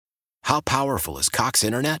How powerful is Cox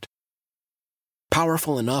Internet?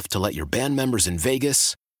 Powerful enough to let your band members in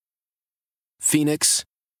Vegas, Phoenix,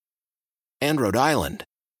 and Rhode Island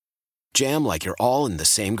jam like you're all in the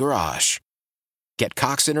same garage. Get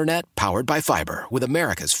Cox Internet powered by fiber with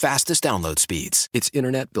America's fastest download speeds. It's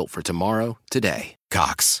internet built for tomorrow, today.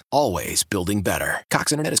 Cox, always building better.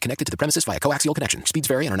 Cox Internet is connected to the premises via coaxial connection. Speeds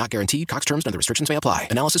vary and are not guaranteed. Cox terms and other restrictions may apply.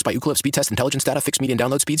 Analysis by Ookla Speed Test Intelligence Data. Fixed median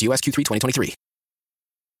download speeds. US Q3 2023.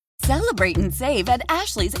 Celebrate and save at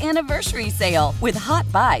Ashley's Anniversary Sale. With Hot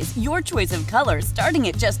Buys, your choice of colors starting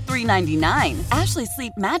at just $3.99. Ashley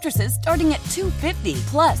Sleep mattresses starting at $2.50.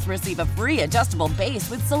 Plus, receive a free adjustable base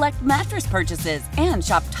with select mattress purchases. And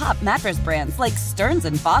shop top mattress brands like Stearns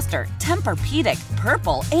 & Foster, Tempur-Pedic,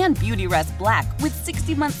 Purple, and Beautyrest Black with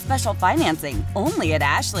 60-month special financing. Only at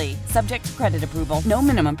Ashley. Subject to credit approval. No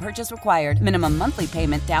minimum purchase required. Minimum monthly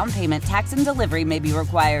payment, down payment, tax, and delivery may be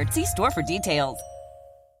required. See store for details.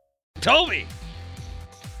 Toby!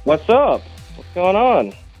 What's up? What's going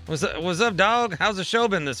on? What's up, dog? How's the show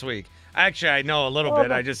been this week? Actually, I know a little bit.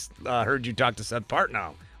 I just heard you talk to Seth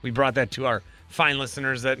Partnow. We brought that to our fine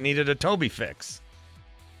listeners that needed a Toby fix.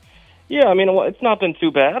 Yeah, I mean, it's not been too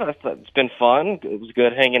bad. It's been fun. It was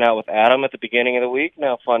good hanging out with Adam at the beginning of the week.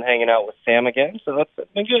 Now fun hanging out with Sam again, so that's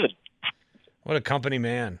been good. What a company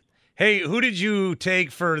man. Hey, who did you take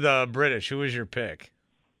for the British? Who was your pick?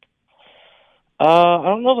 I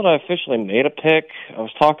don't know that I officially made a pick. I was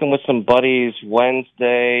talking with some buddies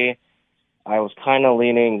Wednesday. I was kind of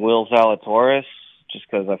leaning Will Zalatoris just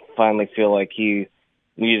because I finally feel like he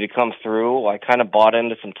needed to come through. I kind of bought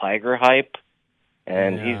into some Tiger hype,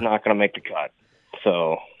 and he's not going to make the cut.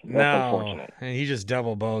 So that's unfortunate. And he just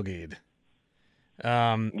double bogeyed.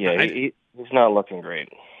 He's not looking great.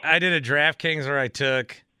 I did a DraftKings where I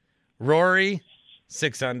took Rory,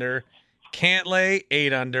 6 under, Cantlay,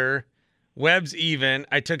 8 under, Webb's even.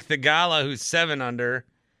 I took Thigala, who's 7 under,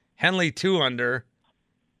 Henley 2 under,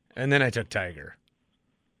 and then I took Tiger.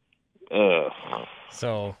 Ugh.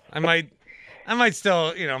 So I might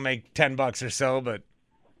still, make $10 or so, but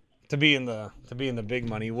to be in the big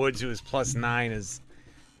money. Woods, who is +9, is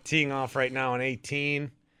teeing off right now on 18.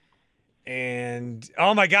 And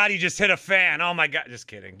oh my God, he just hit a fan. Oh my God, just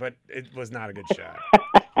kidding, but it was not a good shot.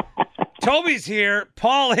 Toby's here.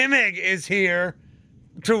 Paul Himmig is here.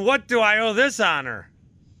 To what do I owe this honor?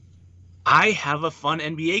 I have a fun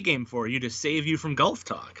NBA game for you to save you from golf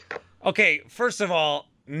talk. Okay, first of all,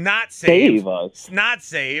 not save. Save us. Not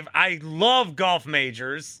save. I love golf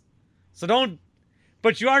majors. So don't,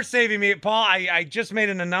 but you are saving me. Paul, I just made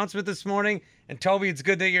an announcement this morning, and Toby, it's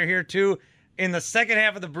good that you're here too. In the second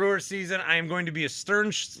half of the Brewers season, I am going to be a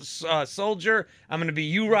stern soldier. I'm going to be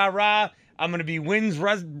you-rah-rah. I'm going to be wins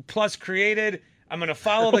plus created. I'm going to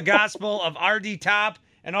follow the gospel of RD Top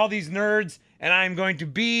and all these nerds, and I'm going to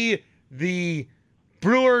be the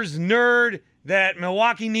Brewers nerd that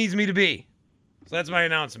Milwaukee needs me to be. So that's my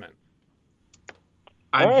announcement.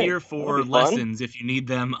 I'm here for lessons if you need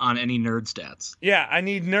them on any nerd stats. Yeah, I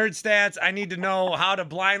need nerd stats. I need to know how to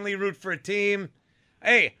blindly root for a team.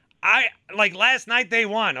 Hey, last night they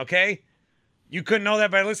won, okay? You couldn't know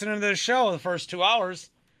that by listening to the show the first 2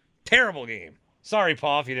 hours. Terrible game. Sorry,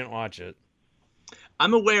 Paul, if you didn't watch it.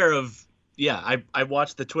 I'm aware of, I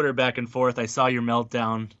watched the Twitter back and forth. I saw your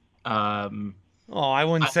meltdown. I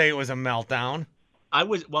wouldn't say it was a meltdown.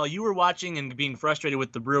 While you were watching and being frustrated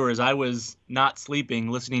with the Brewers, I was not sleeping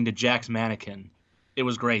listening to Jack's Mannequin. It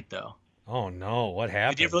was great, though. Oh, no. What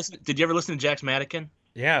happened? Did you ever listen to Jack's Mannequin?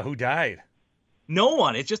 Yeah, who died? No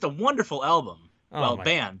one. It's just a wonderful album.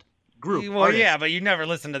 Band, group. Well, artist. yeah, but you never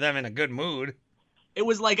listened to them in a good mood. It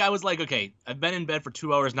was like, I was like, okay, I've been in bed for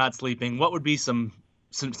 2 hours not sleeping. What would be some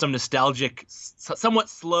nostalgic, somewhat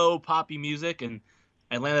slow, poppy music? And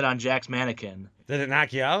I landed on Jack's Mannequin. Did it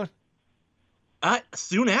knock you out?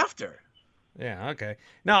 Soon after. Yeah, okay.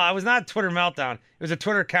 No, I was not a Twitter meltdown. It was a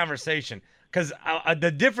Twitter conversation. Because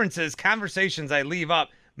the difference is conversations I leave up,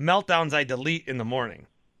 meltdowns I delete in the morning.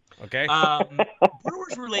 Okay?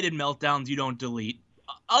 Brewers-related meltdowns you don't delete.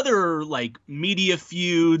 Other, media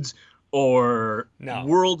feuds or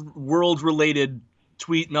world-related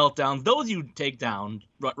tweet meltdowns, those you take down,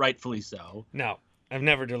 rightfully so. No, I've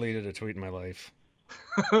never deleted a tweet in my life.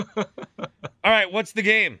 All right, what's the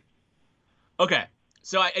game? Okay,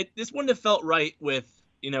 so this wouldn't have felt right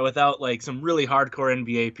without some really hardcore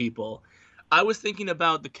NBA people. I was thinking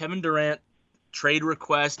about the Kevin Durant trade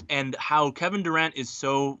request and how Kevin Durant is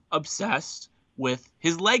so obsessed with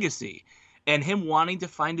his legacy and him wanting to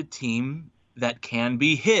find a team that can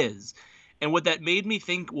be his. And what that made me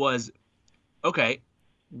think was, okay,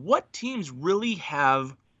 what teams really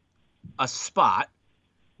have a spot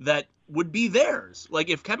that would be theirs. Like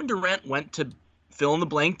if Kevin Durant went to fill in the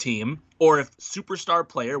blank team, or if superstar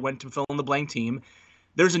player went to fill in the blank team,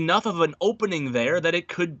 there's enough of an opening there that it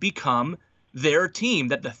could become their team,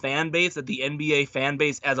 that the fan base, that the NBA fan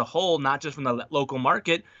base as a whole, not just from the local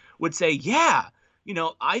market, would say, yeah,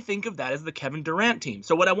 I think of that as the Kevin Durant team.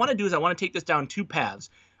 So what I want to do is I want to take this down two paths.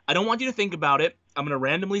 I don't want you to think about it. I'm going to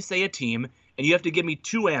randomly say a team, and you have to give me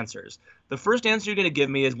two answers. The first answer you're going to give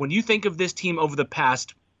me is when you think of this team over the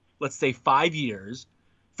past, let's say 5 years,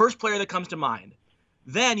 first player that comes to mind.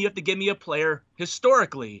 Then you have to give me a player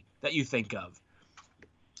historically that you think of.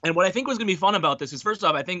 And what I think was going to be fun about this is, first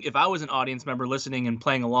off, I think if I was an audience member listening and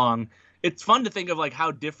playing along, it's fun to think of like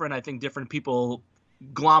how different I think different people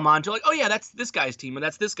glom onto, like, oh yeah, that's this guy's team, or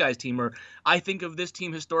that's this guy's team, or I think of this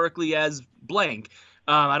team historically as blank.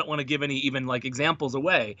 I don't want to give any even like examples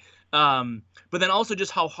away. But then also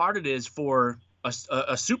just how hard it is for a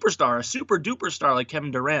superstar, a super duper star like Kevin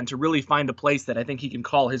Durant to really find a place that I think he can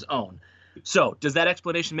call his own. So does that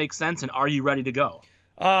explanation make sense? And are you ready to go?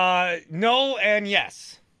 No and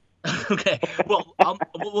yes. Okay. Well,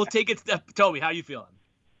 we'll take it. Toby, how you feeling?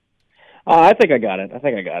 I think I got it.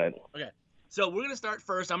 Okay. So we're going to start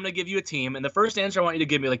first. I'm going to give you a team. And the first answer I want you to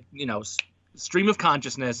give me, like, stream of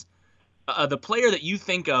consciousness, the player that you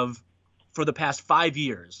think of for the past 5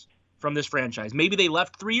 years from this franchise. Maybe they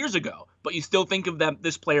left 3 years ago, but you still think of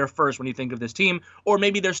this player first when you think of this team. Or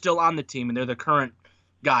maybe they're still on the team and they're the current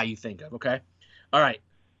guy you think of, okay? All right.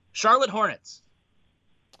 Charlotte Hornets.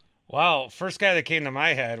 Wow, first guy that came to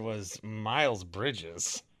my head was Miles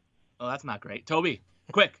Bridges. Oh, that's not great. Toby,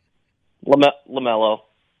 quick. LaMelo.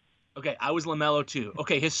 Okay, I was LaMelo too.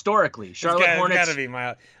 Okay, historically, Charlotte Hornets.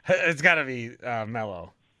 It's got to be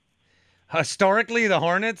Melo. Historically, the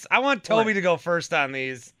Hornets. I want Toby to go first on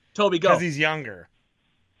these. Toby, go. Because he's younger.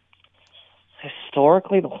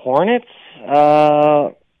 Historically, the Hornets.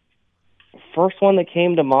 First one that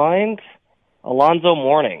came to mind, Alonzo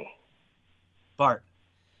Mourning. Bart.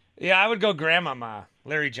 Yeah, I would go Grandmama,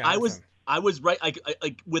 Larry Johnson. I was right.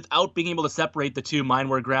 Like without being able to separate the two, mine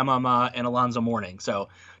were Grandmama and Alonzo Mourning. So,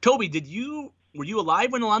 Toby, were you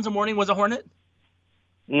alive when Alonzo Mourning was a Hornet?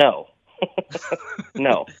 No.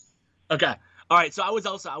 No. Okay. All right. So I was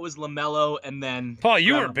LaMelo, and then Paul,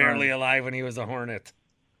 you were barely alive when he was a Hornet.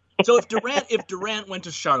 So if Durant went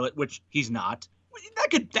to Charlotte, which he's not,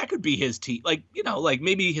 that could be his team. Like, like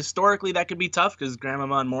maybe historically that could be tough because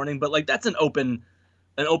Grandmama and Mourning, but like that's an open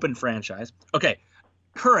franchise. Okay.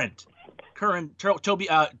 Current, Toby,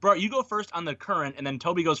 Bart, you go first on the current, and then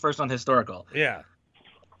Toby goes first on historical. Yeah.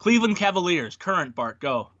 Cleveland Cavaliers, current, Bart,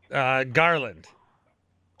 go. Garland.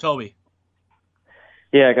 Toby.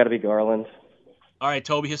 Yeah, I got to be Garland. All right,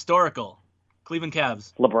 Toby, historical. Cleveland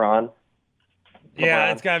Cavs. LeBron.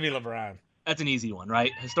 Yeah, it's got to be LeBron. That's an easy one,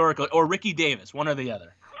 right? Historical, or Ricky Davis, one or the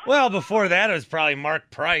other. Well, before that, it was probably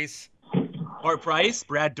Mark Price. Mark Price,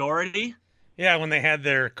 Brad Daugherty. Yeah, when they had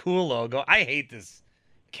their cool logo. I hate this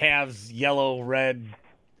Cavs yellow-red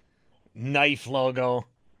knife logo.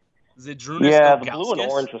 Zydrunas Yeah, the Ilgauskas. blue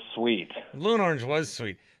and orange was sweet. Blue and orange was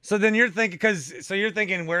sweet. So then you're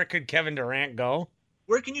thinking where could Kevin Durant go?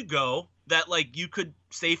 Where can you go that like you could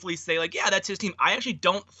safely say like, yeah, that's his team? I actually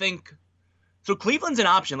don't think so. Cleveland's an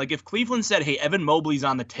option. Like if Cleveland said, hey, Evan Mobley's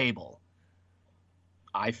on the table,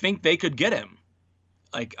 I think they could get him.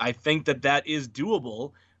 Like I think that is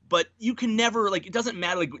doable. But you can never, like, it doesn't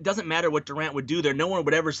matter. Like, it doesn't matter what Durant would do there. No one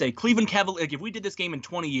would ever say Cleveland Cavaliers. Like, if we did this game in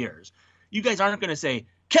 20 years, you guys aren't going to say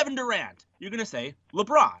Kevin Durant. You're going to say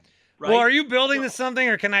LeBron, right? Well, are you building to something,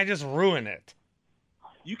 or can I just ruin it?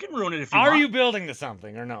 You can ruin it if you want. Are you building to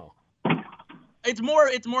something, or no? It's more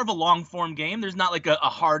of a long form game. There's not like a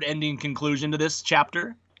hard ending conclusion to this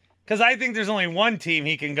chapter. Because I think there's only one team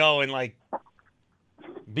he can go and like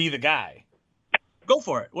be the guy. Go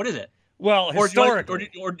for it. What is it? Well,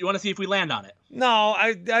 historically. Or do you want to see if we land on it? No,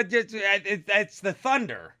 it's the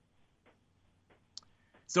Thunder.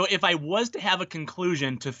 So if I was to have a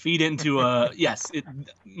conclusion to feed into yes,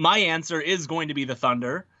 my answer is going to be the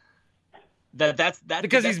Thunder. That's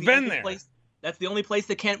because he's been there. That's the only place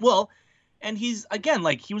that can't. Well, and he's again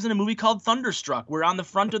like he was in a movie called Thunderstruck, where on the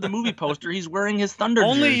front of the movie poster he's wearing his Thunder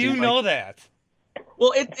jersey. Only you know that.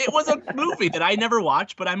 Well, it was a movie that I never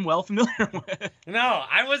watched, but I'm well familiar with. No,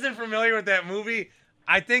 I wasn't familiar with that movie.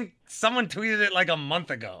 I think someone tweeted it like a month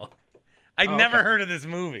ago. I'd never heard of this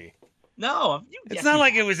movie. No. It's not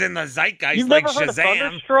like it was in the zeitgeist. You've like never heard Shazam. of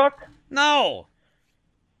Thunderstruck? No.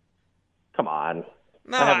 Come on.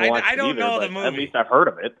 No, I don't know the movie. At least I've heard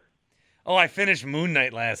of it. Oh, I finished Moon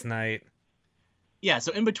Knight last night. Yeah,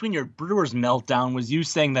 so in between your Brewers meltdown was you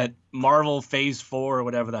saying that Marvel Phase 4 or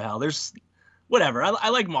whatever the hell. There's whatever. I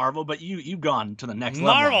like Marvel, but you've gone to the next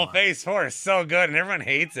level. Marvel Phase 4 is so good, and everyone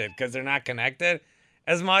hates it because they're not connected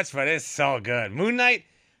as much, but it's so good. Moon Knight,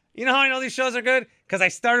 you know how I know these shows are good? Because I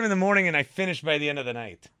start them in the morning and I finish by the end of the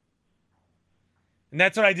night. And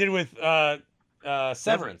that's what I did with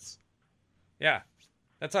Severance. Yeah,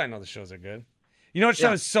 that's how I know the shows are good. You know what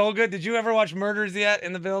show is so good? Did you ever watch Murders Yet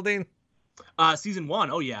in the Building? Season 1.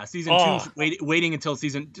 Oh yeah, season 2. Waiting until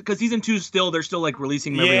because season 2 they're still like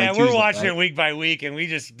releasing. Them Yeah, every, like, we're Tuesday, watching right? it week by week, and we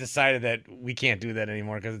just decided that we can't do that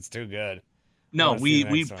anymore because it's too good. No, Let's see the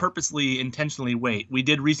we next one. purposely, intentionally wait. We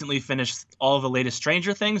did recently finish all of the latest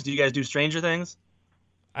Stranger Things. Do you guys do Stranger Things?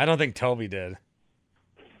 I don't think Toby did.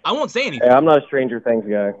 I won't say anything. Yeah, I'm not a Stranger Things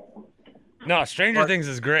guy. No, Stranger Or- Things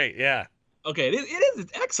is great. Yeah. Okay, it is.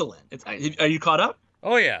 It's excellent. Are you caught up?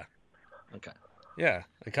 Oh yeah. Okay. Yeah,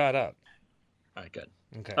 I caught up. All right, good.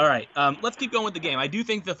 Okay. All right, let's keep going with the game. I do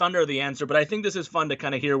think the Thunder are the answer, but I think this is fun to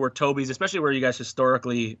kind of hear where Toby's, especially where you guys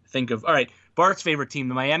historically think of. All right, Bart's favorite team,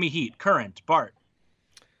 the Miami Heat. Current, Bart.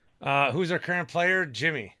 Who's our current player?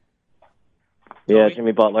 Jimmy. Yeah, Toby?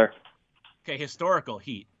 Jimmy Butler. Okay, historical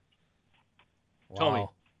Heat. Toby.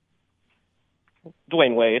 Wow.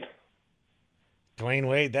 Dwayne Wade. Dwayne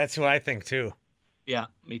Wade. That's who I think too. Yeah,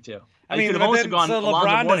 me too. I You mean, could have but also then- gone so Alonzo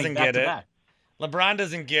LeBron Mourning doesn't back get to it. back. LeBron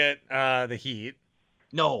doesn't get the Heat.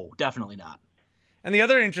 No, definitely not. And the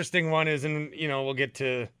other interesting one is, and we'll get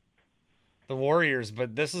to the Warriors,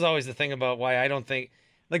 but this is always the thing about why I don't think,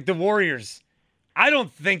 like the Warriors, I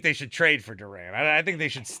don't think they should trade for Durant. I think they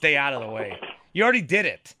should stay out of the way. You already did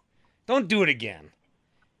it. Don't do it again.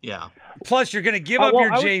 Yeah. Plus, you're going to give up well,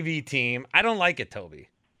 your I was- JV team. I don't like it, Toby.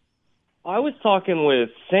 I was talking with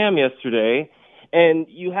Sam yesterday, and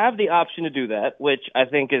you have the option to do that, which I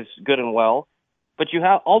think is good and well. But you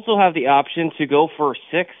also have the option to go for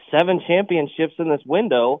 6, 7 championships in this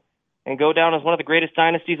window and go down as one of the greatest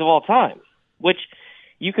dynasties of all time, which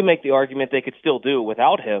you can make the argument they could still do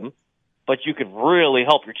without him, but you could really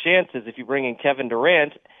help your chances if you bring in Kevin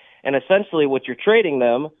Durant. And essentially what you're trading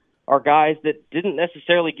them are guys that didn't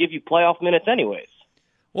necessarily give you playoff minutes anyways.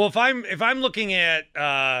 Well, if I'm looking at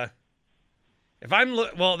so if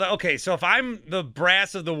I'm the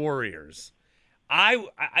brass of the Warriors,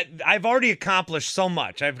 I've already accomplished so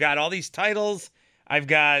much. I've got all these titles. I've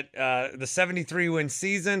got the 73 win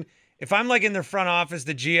season. If I'm like in the front office,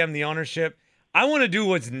 the GM, the ownership, I want to do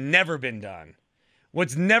what's never been done.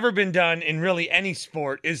 What's never been done in really any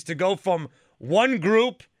sport is to go from one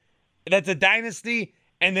group that's a dynasty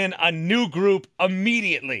and then a new group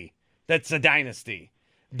immediately that's a dynasty,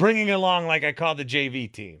 bringing along like I call the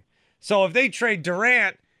JV team. So if they trade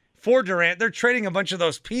Durant for Durant, they're trading a bunch of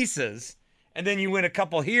those pieces, and then you win a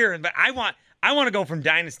couple here. But I want to go from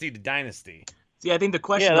dynasty to dynasty. See, I think the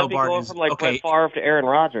question Yeah, though, that'd be Bart, going is from like okay. Brett Favre to Aaron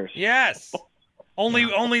Rodgers. Yes,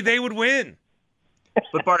 only they would win.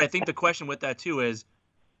 But Bart, I think the question with that too is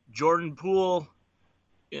Jordan Poole,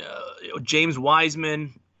 James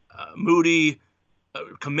Wiseman, Moody,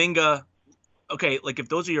 Kuminga. Okay, like if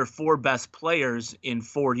those are your 4 best players in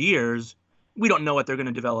 4 years, we don't know what they're going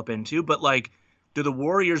to develop into. But like, do the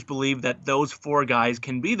Warriors believe that those 4 guys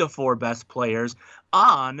can be the 4 best players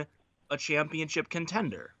on a championship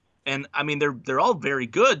contender? And I mean, they're all very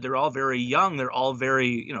good. They're all very young. They're all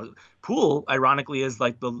very, Poole, ironically, is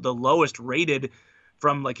like the lowest rated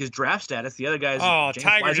from like his draft status. The other guys. Oh, James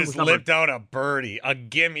Tiger Wiseman just was lipped out a birdie, a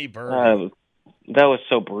gimme birdie. That was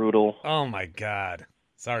so brutal. Oh my God.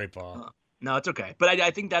 Sorry, Paul. No, it's okay. But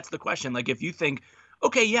I think that's the question. Like, if you think,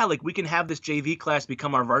 okay, yeah, like we can have this JV class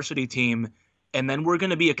become our varsity team, and then we're going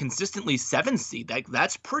to be a consistently 7 seed. Like,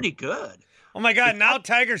 that's pretty good. Oh my God. Now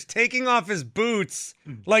Tiger's taking off his boots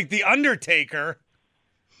like the Undertaker.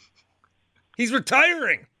 He's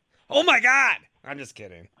retiring. Oh my God. I'm just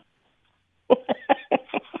kidding.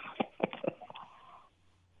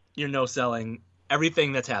 You're no-selling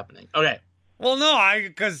everything that's happening. Okay. Well, no,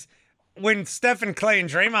 because when Steph and Clay and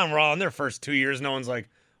Draymond were all in their first 2 years, no one's like,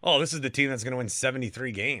 oh, this is the team that's going to win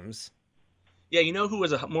 73 games. Yeah, you know who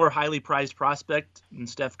was a more highly prized prospect than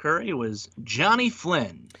Steph Curry? Was Johnny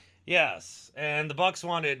Flynn. Yes, and the Bucks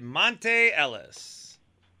wanted Monte Ellis.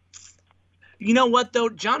 You know what, though?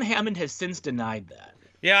 John Hammond has since denied that.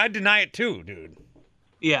 Yeah, I deny it too, dude.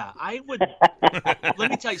 Yeah, I would.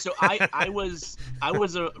 Let me tell you. So I was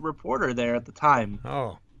a reporter there at the time.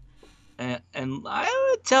 Oh. And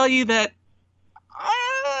I would tell you that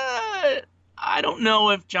I don't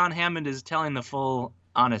know if John Hammond is telling the full,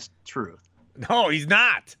 honest truth. No, he's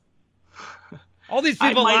not. All these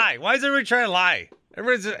people lie. Why is everybody trying to lie?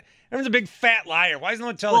 Everyone's a big fat liar. Why doesn't no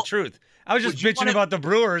one tell the truth? I was just bitching about the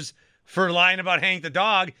Brewers for lying about Hank the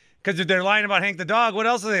dog, because if they're lying about Hank the dog, what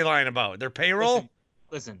else are they lying about? Their payroll? Listen,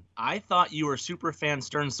 Listen, I thought you were a super fan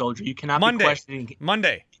Stern Soldier. You cannot Monday. be questioning.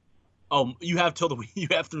 Monday. Oh, you have through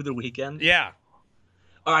the weekend. Yeah.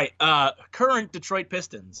 All right. Current Detroit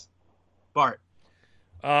Pistons. Bart.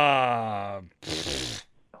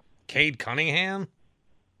 Cade Cunningham.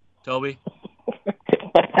 Toby.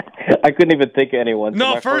 I couldn't even think of anyone. so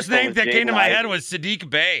No, my first one name was that came to Jaden my Ivey. head was Sadiq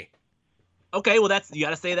Bey. Okay, well you got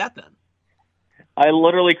to say that then. I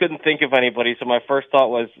literally couldn't think of anybody, so my first thought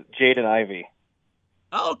was Jaden Ivey.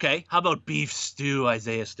 Oh, okay. How about Beef Stew,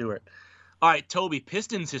 Isaiah Stewart? All right, Toby.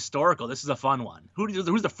 Pistons historical. This is a fun one.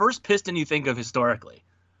 Who's the first Piston you think of historically?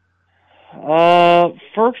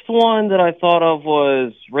 First one that I thought of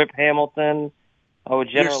was Rip Hamilton. I would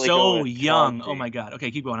You're generally so go with young. Chauncey. Oh my God.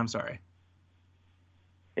 Okay, keep going. I'm sorry.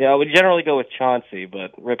 Yeah, I would generally go with Chauncey,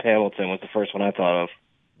 but Rip Hamilton was the first one I thought of.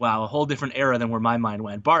 Wow, a whole different era than where my mind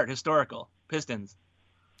went. Bart, historical. Pistons.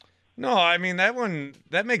 No, I mean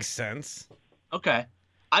that makes sense. Okay.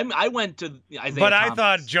 I went to Isaiah But Thomas. I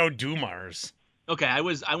thought Joe Dumars. Okay, I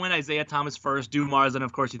went Isaiah Thomas first, Dumars, and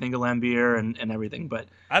of course you think of Lambier and everything. But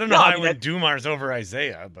I don't know No, how I I mean, went Dumars over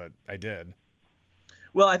Isaiah, but I did.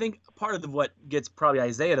 well, I think part of what gets probably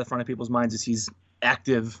Isaiah to the front of people's minds is he's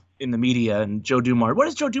active in the media, and Joe Dumars. What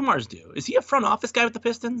does Joe Dumars do? Is he a front office guy with the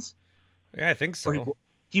Pistons? Yeah, I think Or so.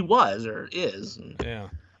 he was or is. Yeah.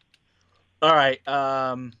 All right.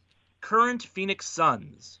 Current Phoenix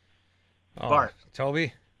Suns. Oh, Bart.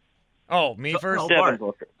 Toby. Oh, me first. Oh, Devin Bart.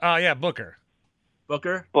 Booker. Oh yeah, Booker.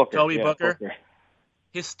 Booker. Booker. Toby yeah, Booker.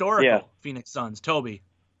 Historical Yeah. Phoenix Suns. Toby.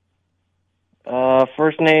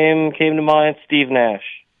 First name came to mind, Steve Nash.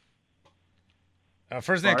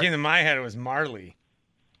 First thing that Bart? came to my head was Marley.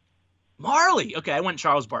 Marley. Okay, I went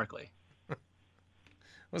Charles Barkley.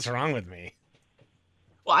 What's wrong with me?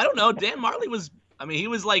 Well, I don't know. Dan Marley was. I mean, he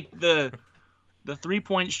was like the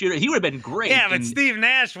 3-point shooter. He would have been great. Yeah, but and Steve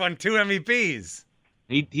Nash won 2 MVPs.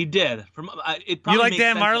 he did. It You probably like makes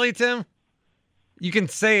Dan sense- Marley, Tim? You can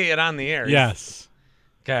say it on the air. Yes.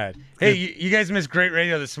 God. Hey, you guys missed great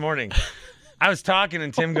radio this morning. I was talking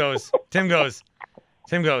and Tim goes, and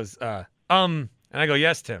I go,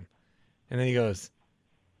 yes, Tim. And then he goes,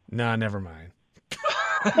 nah, never mind.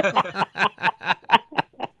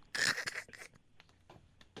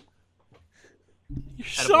 You're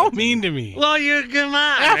so mean to me. Well, you come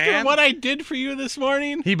on, After man. what I did for you this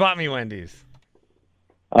morning? He bought me Wendy's.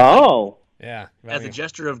 Oh. Yeah. bought As me- a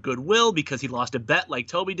gesture of goodwill because he lost a bet like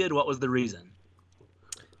Toby did. What was the reason?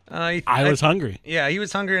 I was hungry. Yeah, he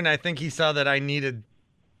was hungry, and I think he saw that I needed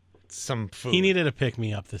some food. He needed to pick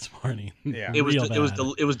me up this morning. Yeah. It was Real it was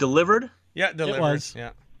bad. it was delivered. Yeah, delivered. was. Yeah.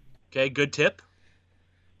 Okay, good tip.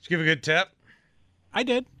 Did you give a good tip? I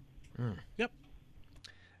did. Yep.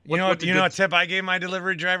 What's a You know good what tip I gave my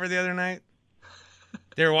delivery driver the other night?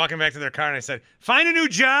 They were walking back to their car, and I said, "Find a new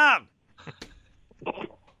job."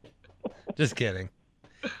 Just kidding.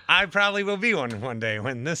 I probably will be one day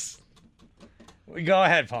when this. Go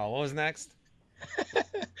ahead, Paul. What was next?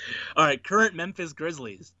 All right, current Memphis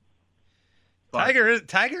Grizzlies. Bart.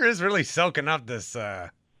 Tiger is really soaking up this. Well,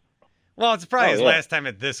 it's probably Oh, his yeah. last time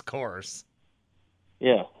at this course.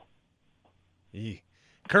 Yeah. Yee.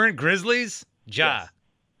 Current Grizzlies, Ja. Yes.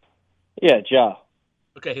 Yeah, Ja.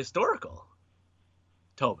 Okay, historical.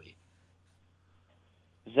 Toby.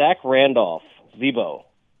 Zach Randolph. Zebo.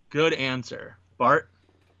 Good answer. Bart.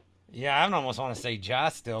 Yeah, I almost want to say Ja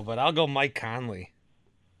still, but I'll go Mike Conley.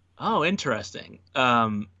 Oh, interesting.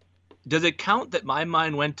 Does it count that my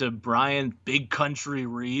mind went to Brian Big Country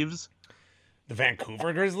Reeves? The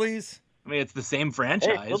Vancouver Grizzlies? I mean, it's the same Hey,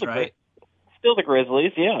 franchise, still the right? Still the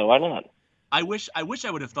Grizzlies. Yeah, why not? I wish I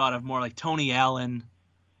would have thought of more like Tony Allen,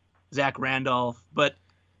 Zach Randolph, but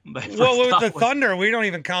my first Well, with thought the was- Thunder, we don't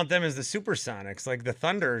even count them as the Supersonics. Like the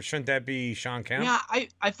Thunder, shouldn't that be Sean Kemp? Yeah,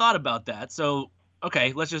 I thought about that. So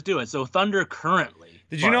okay, let's just do it. So Thunder currently.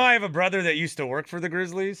 Did you know I have a brother that used to work for the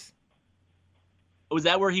Grizzlies? Was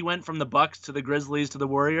that where he went from the Bucks to the Grizzlies to the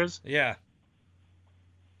Warriors? Yeah.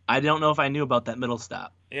 I don't know if I knew about that middle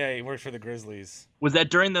stop. Yeah, he worked for the Grizzlies. Was that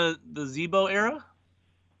during the Zebo era?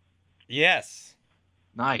 Yes.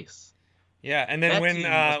 Nice. Yeah, and then That when team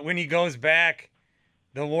was- when he goes back,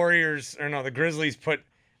 the Grizzlies put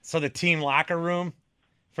the team locker room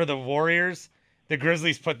for the Warriors. The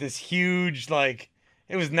Grizzlies put this huge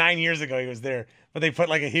it was 9 years ago he was there, but they put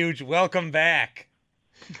like a huge welcome back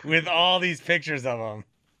with all these pictures of him.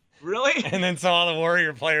 Really? And then so all the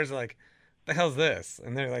Warrior players are like, "The hell's this?"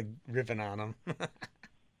 And they're like ripping on him.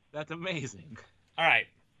 That's amazing. All right,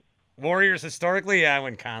 Warriors historically, yeah, I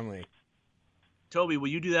went Conley. Toby, will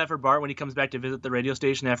you do that for Bart when he comes back to visit the radio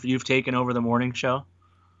station after you've taken over the morning show?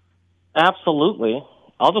 Absolutely.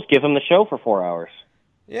 I'll just give him the show for 4 hours.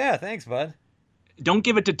 Yeah, thanks, bud. Don't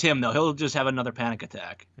give it to Tim though. He'll just have another panic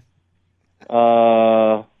attack.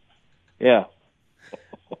 Yeah.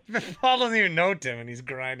 Paul doesn't even know Tim, and he's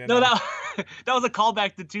grinding. No, him. that was a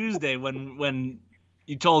callback to Tuesday when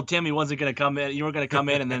you told Tim he wasn't going to come in. You weren't going to come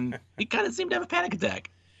in, and then he kind of seemed to have a panic attack.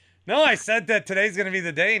 No, I said that today's going to be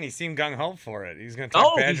the day, and he seemed gung ho for it. He's going to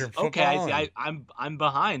talk Badger football. Okay. I see. I'm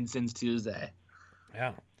behind since Tuesday.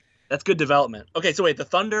 Yeah. That's good development. Okay, so wait, the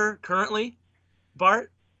Thunder currently,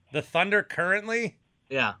 Bart? The Thunder currently?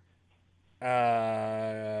 Yeah.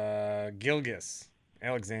 Gilgeous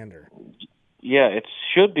Alexander. Yeah, it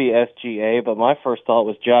should be SGA, but my first thought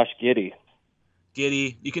was Josh Giddey.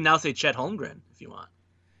 Giddey. You can now say Chet Holmgren if you want.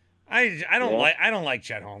 I don't like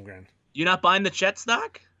Chet Holmgren. You're not buying the Chet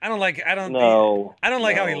stock? I don't like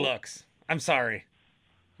how he looks. I'm sorry.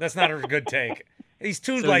 That's not a good take. He's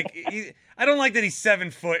I don't like that he's 7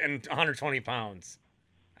 foot and 120 pounds.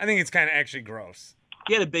 I think it's kind of actually gross.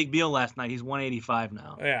 He had a big meal last night. He's 185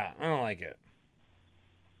 now. Yeah, I don't like it.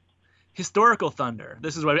 Historical Thunder.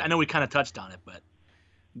 This is why I know we kind of touched on it, but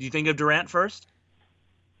do you think of Durant first?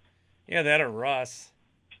 Yeah, that or Russ.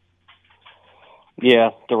 Yeah,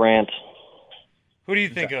 Durant. Who do you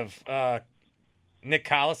think of? Nick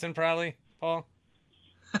Collison, probably, Paul?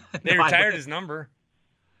 They No, retired his number.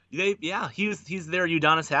 He's their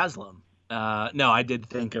Udonis Haslem. No, I did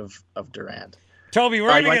think of Durant. Toby,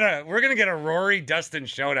 we're gonna get a Rory Dustin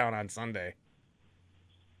showdown on Sunday.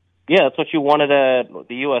 Yeah, that's what you wanted at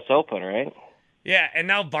the U.S. Open, right? Yeah, and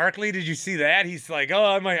now Barkley, did you see that? He's like, oh,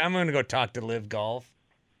 I'm going to go talk to Live Golf.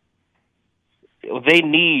 They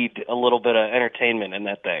need a little bit of entertainment in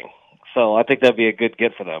that thing. So I think that'd be a good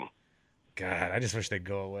get for them. God, I just wish they'd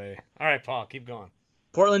go away. All right, Paul, keep going.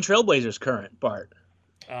 Portland Trailblazers current, Bart.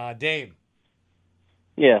 Dame.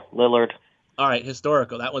 Yeah, Lillard. All right,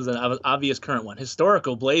 historical. That was an obvious current one.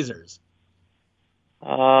 Historical Blazers.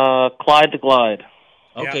 Clyde the Glide.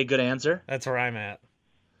 Okay, Yeah. Good answer. That's where I'm at.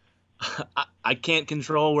 I can't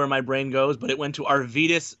control where my brain goes, but it went to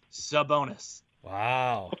Arvydas Sabonis.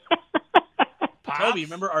 Wow. Toby,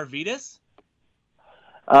 remember Arvydas?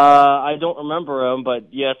 I don't remember him, but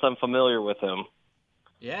yes, I'm familiar with him.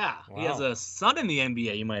 Yeah, he has Wow. a son in the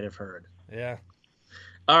NBA. You might have heard. Yeah.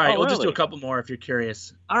 All right, Oh, we'll just do a really? couple more if you're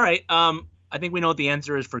curious. All right, I think we know what the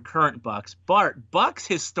answer is for current Bucks. Bart, Bucks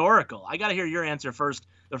historical. I got to hear your answer first.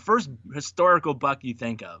 The first historical Buck you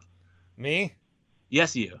think of. Me?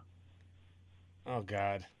 Yes, you. Oh,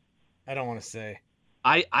 God. I don't want to say.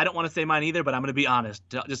 I don't want to say mine either, but I'm going to be honest.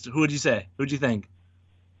 Just who would you say? Who'd you think?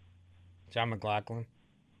 John McLaughlin.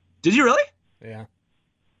 Did you really? Yeah.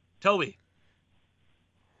 Toby.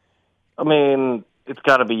 I mean, it's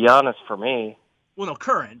got to be Giannis for me. Well, no,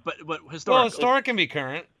 current, but historical. Well, historic can be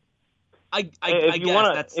current. I If you guess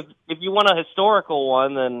want that's. if you want a historical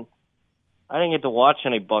one, then I didn't get to watch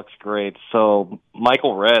any Bucks greats. So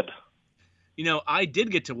Michael Redd. You know, I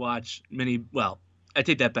did get to watch many. Well, I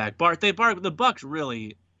take that back. The Bucks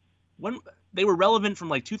really, when they were relevant from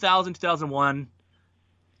like 2000, 2001,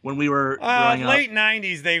 when we were growing up. Late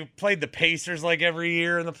 90s, they played the Pacers like every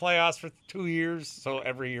year in the playoffs for 2 years. So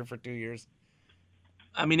every year for 2 years.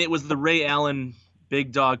 I mean, it was the Ray Allen,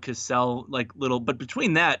 Big Dog Cassell, like little. But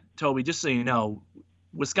between that, Toby, just so you know,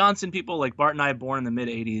 Wisconsin people like Bart and I, born in the mid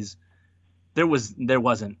 '80s, there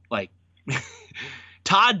wasn't like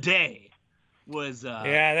Todd Day was.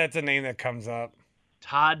 Yeah, that's a name that comes up.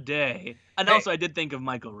 Todd Day, and Hey. also I did think of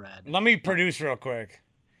Michael Redd. Let me produce real quick.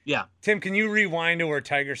 Yeah. Tim, can you rewind to where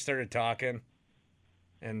Tiger started talking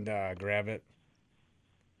and grab it?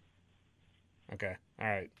 Okay. All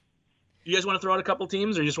right. You guys want to throw out a couple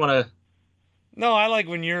teams, or you just want to? No, I like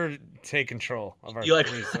when you're take control of our You like?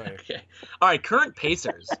 three say. Okay. All right. Current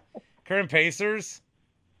Pacers. Current Pacers.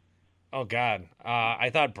 Oh God, I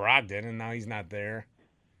thought Brogdon, and now he's not there.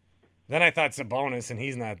 Then I thought Sabonis, and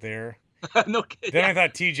he's not there. No kidding. Then I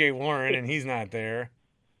thought T.J. Warren, and he's not there.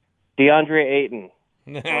 DeAndre Ayton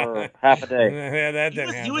for half a day. Yeah, that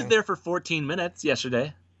didn't He was happen. there for 14 minutes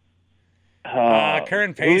yesterday.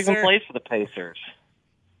 Current Who even Pacer? plays for the Pacers?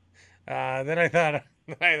 Then I thought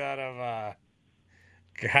of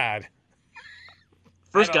God.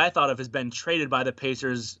 First I don't- guy I thought of has been traded by the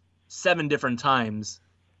Pacers 7 different times,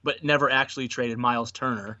 but never actually traded Miles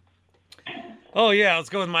Turner. Oh yeah, let's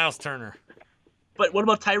go with Miles Turner. But what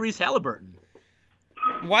about Tyrese Halliburton?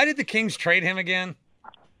 Why did the Kings trade him again?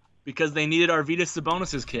 Because they needed Arvydas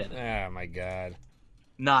Sabonis' kid. Oh my God.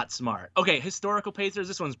 Not smart. Okay, historical Pacers.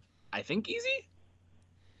 This one's, I think, easy.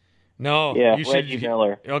 No. Yeah, you Reggie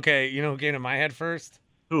Miller. Okay, you know who came to my head first?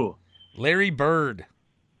 Who? Larry Bird,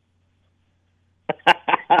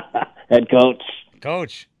 Head coach.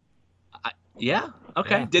 coach. Yeah.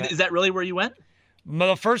 Okay. Yeah. Is that really where you went?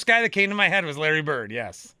 The first guy that came to my head was Larry Bird.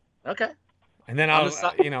 Yes. Okay. And then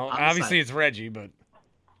obviously it's Reggie, but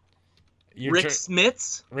Rick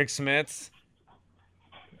Smits. Rick Smits.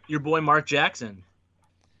 Your boy Mark Jackson.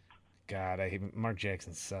 God, I hate Mark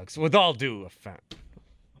Jackson sucks. With all due respect.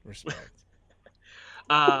 Let's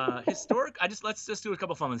just do a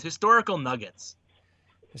couple fun ones. Historical Nuggets.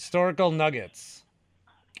 Historical Nuggets.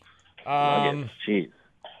 Jeez.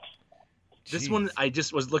 This one, I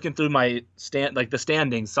just was looking through my the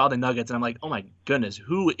standings, saw the Nuggets, and I'm like, oh my goodness,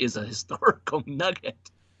 who is a historical Nugget?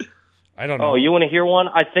 I don't know. Oh, you want to hear one?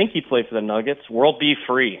 I think he played for the Nuggets. World B.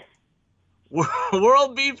 Free.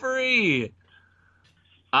 World B. Free.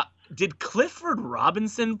 Did Clifford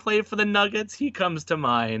Robinson play for the Nuggets? He comes to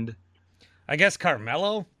mind. I guess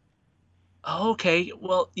Carmelo. Okay,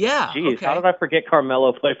 well, yeah. Jeez, okay. How did I forget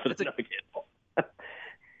Carmelo played for the Nuggets?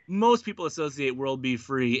 Most people associate World B.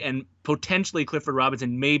 Free and potentially Clifford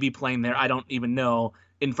Robinson may be playing there. I don't even know,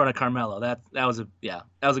 in front of Carmelo. That was a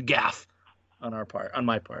gaffe on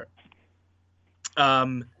my part.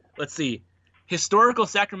 Let's see. Historical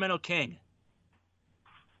Sacramento King.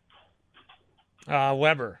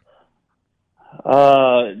 Weber.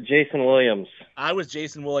 Jason Williams. I was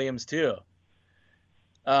Jason Williams too.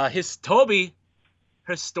 Toby,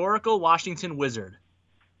 historical Washington Wizard.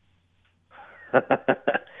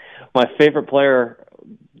 My favorite player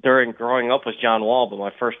during growing up was John Wall, but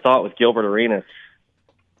my first thought was Gilbert Arenas.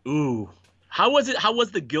 Ooh. How was it? How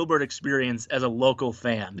was the Gilbert experience as a local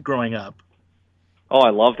fan growing up? Oh,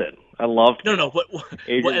 I loved it. No. But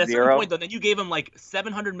Agent at a certain Zero. point, though, then you gave him like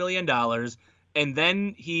 $700 million, and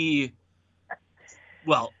then he,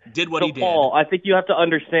 did what he did. Paul, I think you have to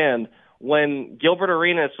understand, when Gilbert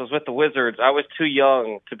Arenas was with the Wizards, I was too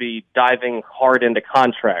young to be diving hard into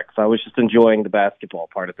contracts. I was just enjoying the basketball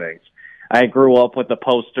part of things. I grew up with the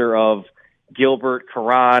poster of Gilbert,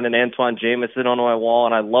 Karan, and Antoine Jamison on my wall,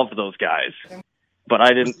 and I loved those guys. But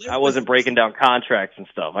I wasn't breaking down contracts and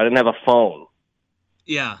stuff. I didn't have a phone.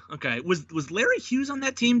 Yeah, okay. Was Larry Hughes on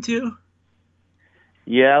that team too?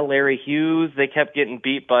 Yeah, Larry Hughes. They kept getting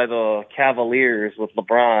beat by the Cavaliers with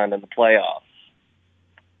LeBron in the playoffs.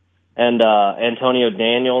 And Antonio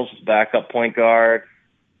Daniels, backup point guard.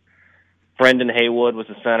 Brendan Haywood was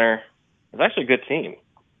the center. It was actually a good team.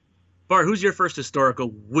 Bart, who's your first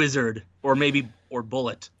historical Wizard or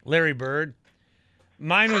Bullet? Larry Bird.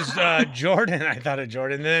 Mine was Jordan. I thought of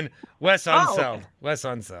Jordan. Then Wes Unseld. Okay. Wes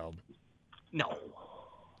Unseld. No.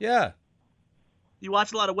 Yeah. You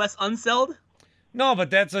watch a lot of Wes Unseld? No, but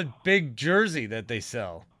that's a big jersey that they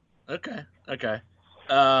sell. Okay.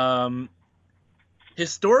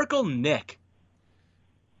 Historical Nick.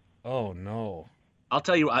 Oh no. I'll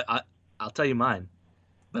tell you. I'll tell you mine,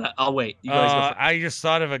 but I'll wait. You guys go first. I just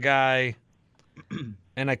thought of a guy,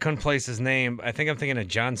 and I couldn't place his name. I think I'm thinking of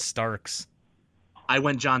John Starks. I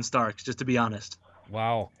went John Starks, just to be honest.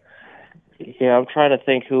 Wow. Yeah, I'm trying to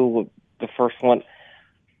think who the first one.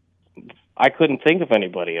 I couldn't think of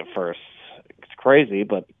anybody at first. It's crazy,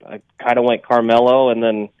 but I kind of went Carmelo, and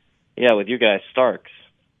then, with you guys, Starks.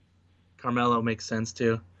 Carmelo makes sense,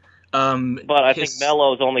 too. But I think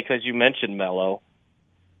Melo is only because you mentioned Melo.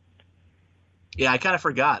 Yeah, I kind of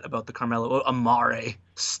forgot about the Carmelo. Amare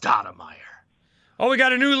Stoudemire. Oh, we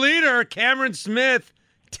got a new leader, Cameron Smith,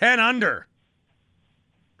 10 under.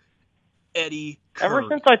 Eddie Curry. Ever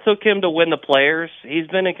since I took him to win the Players, he's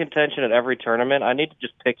been in contention at every tournament. I need to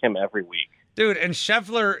just pick him every week. Dude, and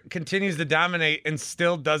Scheffler continues to dominate and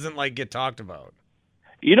still doesn't get talked about.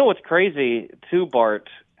 You know what's crazy, too, Bart?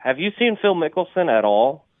 Have you seen Phil Mickelson at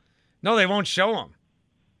all? No, they won't show him.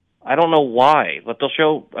 I don't know why, but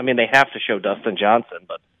they have to show Dustin Johnson,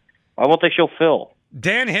 but why won't they show Phil?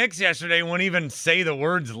 Dan Hicks yesterday wouldn't even say the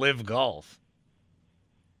words "live golf."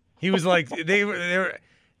 He was like, they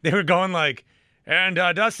were going like, and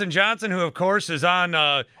Dustin Johnson, who of course is on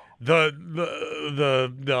there's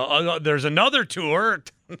another tour.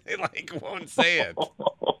 They won't say it.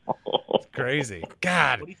 It's crazy.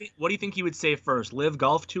 God. What do you think he would say first? Live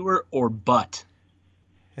golf tour or butt?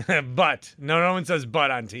 Butt. No one says butt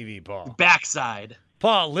on TV, Paul. Backside.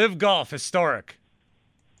 Paul, live golf, historic.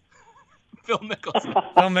 Phil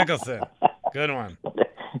Mickelson. Good one.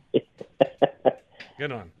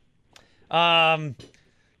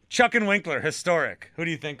 Chuck and Winkler, historic. Who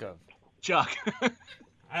do you think of? Chuck.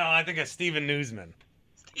 I think of Steven Newsman.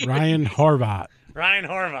 Ryan Horvat.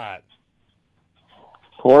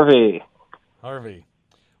 Harvey.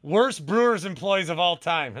 Worst Brewers employees of all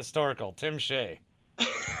time, historical. Tim Shea.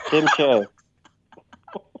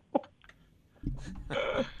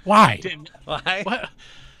 Why? Why? What?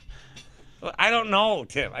 I don't know,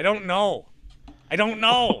 Tim. I don't know.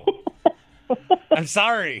 I'm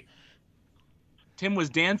sorry. Tim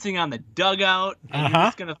was dancing on the dugout. And he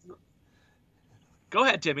was gonna Go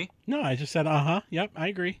ahead, Timmy. No, I just said, Yep, I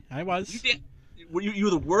agree. I was. Were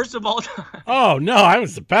you the worst of all time? Oh, no, I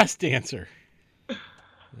was the best dancer.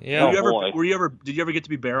 Yeah. Did you ever get to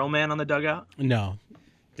be barrel man on the dugout? No.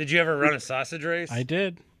 Did you ever run a sausage race? I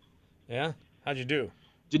did. Yeah? How'd you do?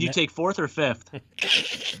 Did you take 4th or 5th?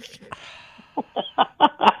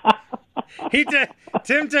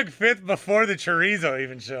 Tim took 5th before the chorizo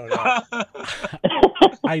even showed up.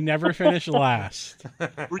 I never finished last.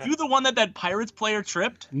 Were you the one that Pirates player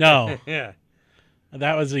tripped? No. Yeah.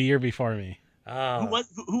 That was a year before me. Oh.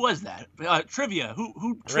 Who was that? Trivia.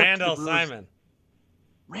 Who tripped Randall the Brewers? Simon.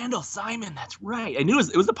 Randall Simon. That's right. I knew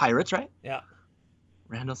it was the Pirates, right? Yeah.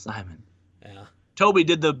 Randall Simon. Yeah. Toby,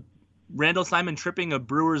 did the Randall Simon tripping of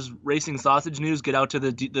Brewers Racing Sausage News get out to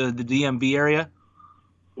the DMV area?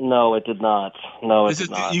 No, it did not. No, it did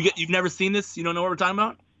not. You've never seen this? You don't know what we're talking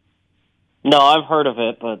about? No, I've heard of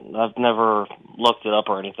it, but I've never looked it up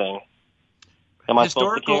or anything. Am I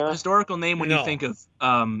supposed to care? Historical name when you think of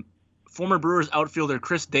former Brewers outfielder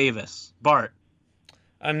Chris Davis. Bart.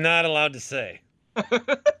 I'm not allowed to say.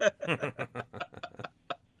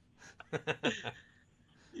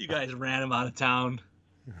 You guys ran him out of town.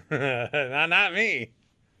 not me.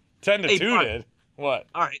 10-2 did. What?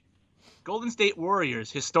 All right. Golden State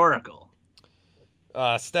Warriors, historical.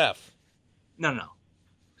 Steph. No.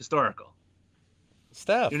 Historical.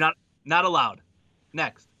 Steph. You're not allowed.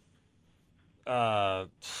 Next.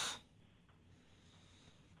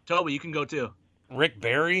 Toby, you can go too. Rick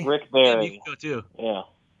Barry? Rick Barry. Yeah, you can go too. Yeah.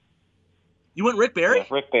 You went Rick Barry? Yeah,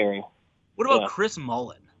 Rick Barry. What about Chris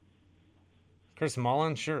Mullin? Chris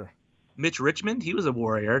Mullin? Sure. Mitch Richmond? He was a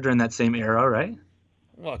Warrior during that same era, right?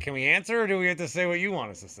 Well, can we answer, or do we have to say what you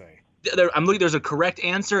want us to say? I'm looking. There's a correct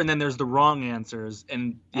answer, and then there's the wrong answers.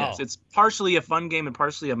 And yes, It's partially a fun game and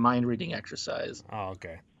partially a mind-reading exercise. Oh,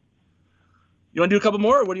 okay. You want to do a couple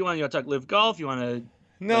more, or what do you want? You want to talk live golf? You want to?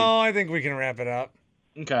 No, I think we can wrap it up.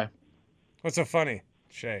 Okay. What's so funny,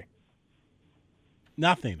 Shay?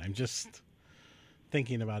 Nothing. I'm just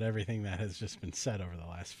thinking about everything that has just been said over the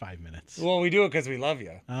last 5 minutes. Well, we do it because we love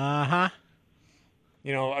you. Uh-huh.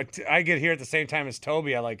 You know, I get here at the same time as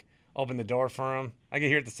Toby. I open the door for him. I get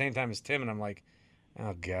here at the same time as Tim, and I'm like,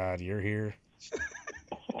 oh, God, you're here.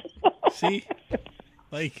 See?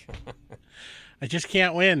 I just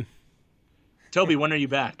can't win. Toby, when are you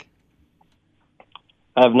back?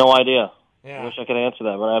 I have no idea. Yeah. I wish I could answer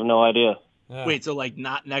that, but I have no idea. Yeah. Wait, so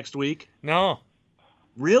not next week? No.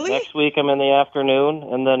 Really? Next week I'm in the afternoon,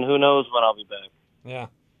 and then who knows when I'll be back. Yeah.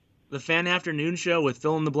 The Fan Afternoon Show with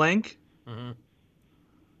Fill in the Blank? Mm-hmm.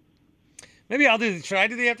 Maybe should I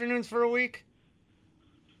do the afternoons for a week?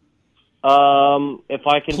 If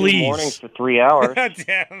I can Please. do mornings for 3 hours.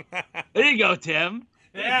 Tim. There you go, Tim.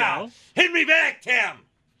 There you go. Hit me back, Tim.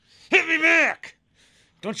 Hit me back.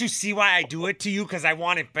 Don't you see why I do it to you? Because I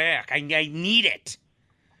want it back. I need it.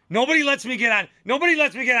 Nobody lets me get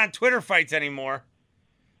on Twitter fights anymore.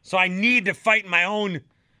 So I need to fight in my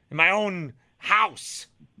own house.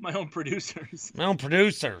 My own producers. My own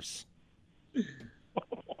producers.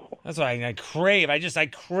 That's why I crave. I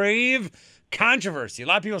crave controversy. A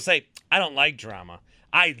lot of people say, I don't like drama.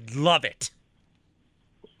 I love it.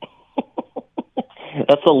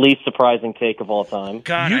 That's the least surprising take of all time.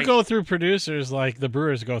 God, You go through producers like the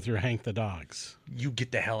Brewers go through Hank the Dogs. You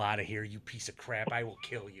get the hell out of here, you piece of crap. I will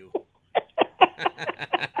kill you.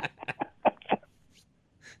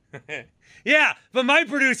 Yeah, but my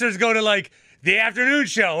producers go to the afternoon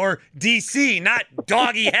show or DC, not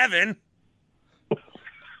doggy heaven.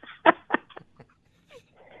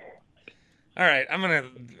 All right, I'm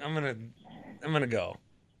gonna go.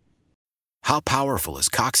 How powerful is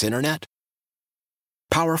Cox Internet?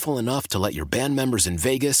 Powerful enough to let your band members in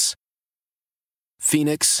Vegas,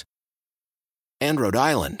 Phoenix, and Rhode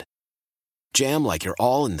Island jam like you're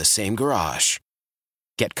all in the same garage.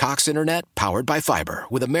 Get Cox Internet powered by fiber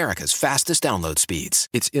with America's fastest download speeds.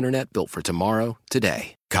 It's internet built for tomorrow,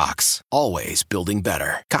 today. Cox, always building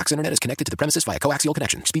better. Cox Internet is connected to the premises via coaxial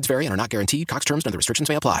connection. Speeds vary and are not guaranteed. Cox terms and other restrictions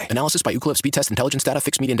may apply. Analysis by Ookla Speed Test Intelligence Data.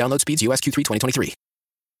 Fixed median download speeds. US Q3 2023.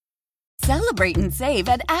 Celebrate and save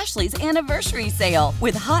at Ashley's Anniversary Sale.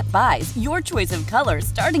 With Hot Buys, your choice of colors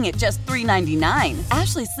starting at just $3.99.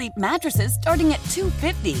 Ashley Sleep mattresses starting at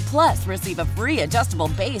 $2.50. Plus, receive a free adjustable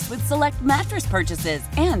base with select mattress purchases.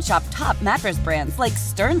 And shop top mattress brands like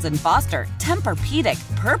Stearns & Foster,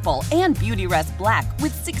 Tempur-Pedic, Purple, and Beautyrest Black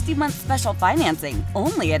with 60-month special financing.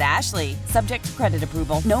 Only at Ashley. Subject to credit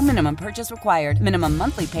approval. No minimum purchase required. Minimum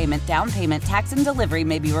monthly payment, down payment, tax, and delivery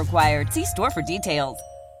may be required. See store for details.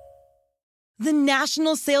 The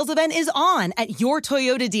national sales event is on at your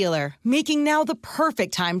Toyota dealer, making now the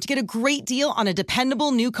perfect time to get a great deal on a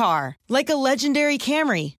dependable new car. Like a legendary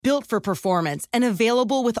Camry, built for performance and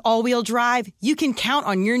available with all-wheel drive, you can count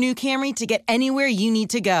on your new Camry to get anywhere you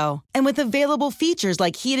need to go. And with available features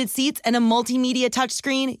like heated seats and a multimedia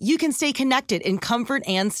touchscreen, you can stay connected in comfort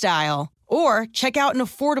and style. Or check out an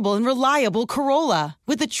affordable and reliable Corolla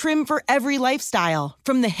with a trim for every lifestyle,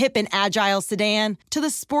 from the hip and agile sedan to the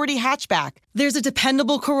sporty hatchback. There's a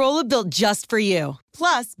dependable Corolla built just for you.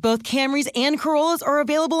 Plus, both Camrys and Corollas are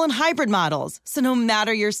available in hybrid models, so no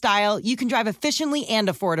matter your style, you can drive efficiently and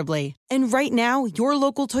affordably. And right now, your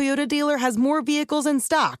local Toyota dealer has more vehicles in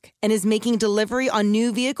stock and is making delivery on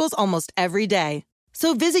new vehicles almost every day.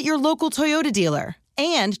 So visit your local Toyota dealer.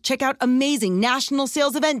 And check out amazing national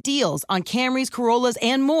sales event deals on Camrys, Corollas,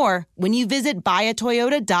 and more when you visit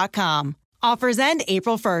buyatoyota.com. Offers end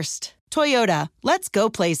April 1st. Toyota, let's go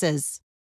places.